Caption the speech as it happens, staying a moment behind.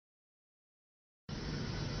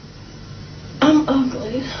I'm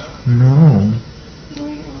ugly. No.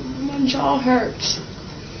 My jaw hurts.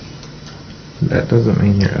 That doesn't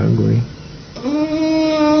mean you're ugly.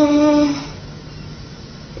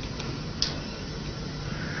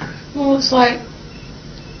 Well, it's like...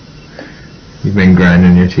 You've been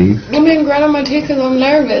grinding your teeth? I've been grinding my teeth because I'm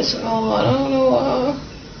nervous. Oh, I don't know why.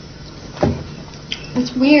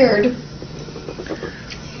 It's weird.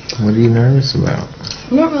 What are you nervous about?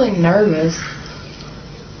 I'm not really nervous.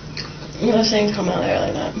 Those things come out there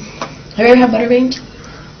like that. Have you ever had butter beans?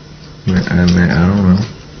 I don't know.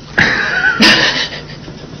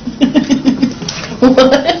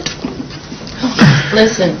 What?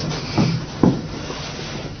 Listen.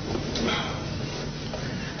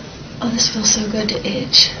 Oh, this feels so good to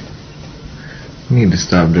itch. You need to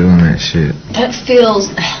stop doing that shit. That feels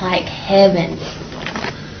like heaven.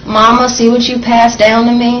 Mama, see what you passed down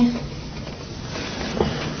to me?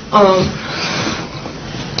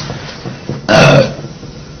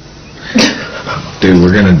 Dude,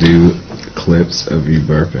 we're gonna do clips of you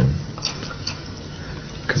burping.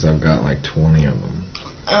 Cause I've got like 20 of them.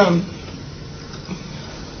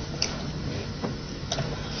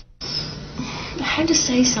 I had to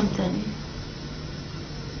say something.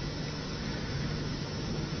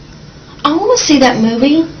 I want to see that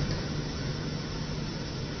movie.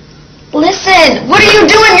 Listen, what are you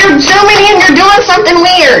doing? You're zooming in, you're doing something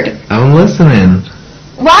weird. I'm listening.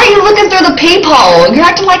 Why are you looking through the peephole? You're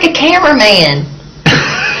acting like a cameraman.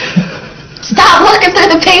 Stop looking through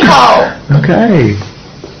the peephole. Okay.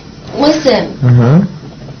 Listen.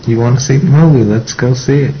 You want to see the movie? Let's go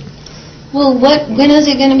see it. Well, when is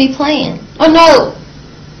it going to be playing? Oh, no.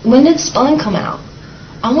 When did Spun come out?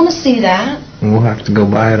 I want to see that. We'll have to go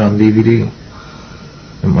buy it on DVD.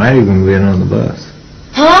 It might even been on the bus.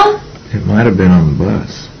 Huh? It might have been on the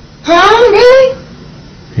bus. Huh? Really?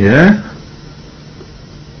 Yeah?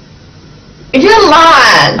 You're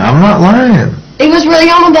lying. I'm not lying. It was really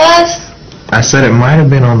on the bus? I said it might have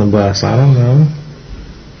been on the bus. I don't know.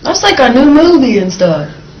 That's like a new movie and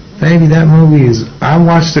stuff. Baby, that movie is... I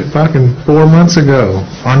watched it fucking 4 months ago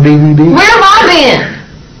on DVD. Where have I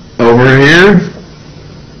been? Over here?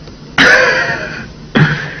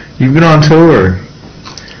 You've been on tour.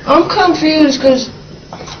 I'm confused because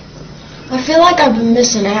I feel like I've been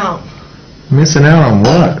missing out. Missing out on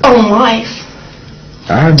what? On life.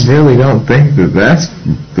 I really don't think that that's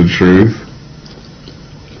the truth.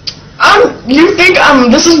 You think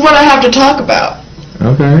this is what I have to talk about.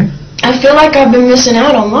 Okay. I feel like I've been missing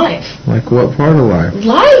out on life. Like what part of life?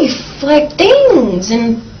 Life. Like things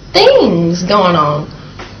going on.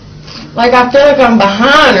 Like I feel like I'm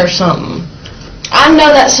behind or something. I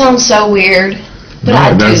know that sounds so weird, but No, I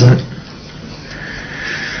it do. doesn't.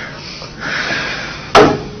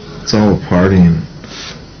 It's all the partying.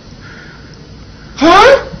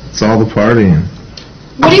 Huh? It's all the partying.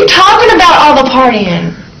 What are you talking about, all the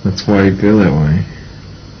partying? That's why you feel that way.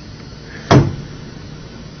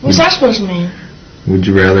 What's that supposed to mean? Would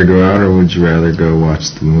you rather go out or would you rather go watch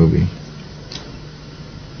the movie?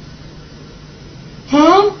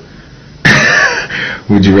 Huh?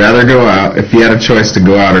 Would you rather go out, if you had a choice to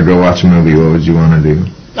go out or go watch a movie, what would you want to do?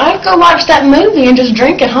 I'd go watch that movie and just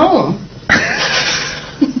drink at home.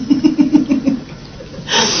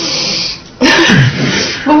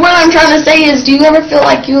 But what I'm trying to say is, do you ever feel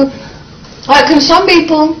like cause some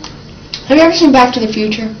people, have you ever seen Back to the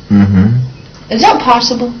Future? Mm-hmm. Is that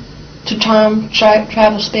possible? To time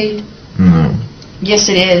travel speed? No. Yes,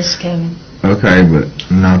 it is, Kevin. Okay, but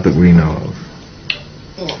not that we know of.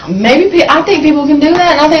 Maybe, I think people can do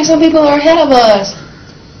that, and I think some people are ahead of us.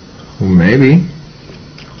 Well, maybe.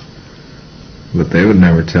 But they would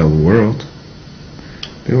never tell the world.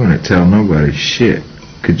 They wouldn't tell nobody shit.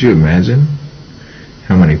 Could you imagine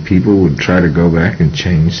how many people would try to go back and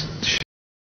change shit?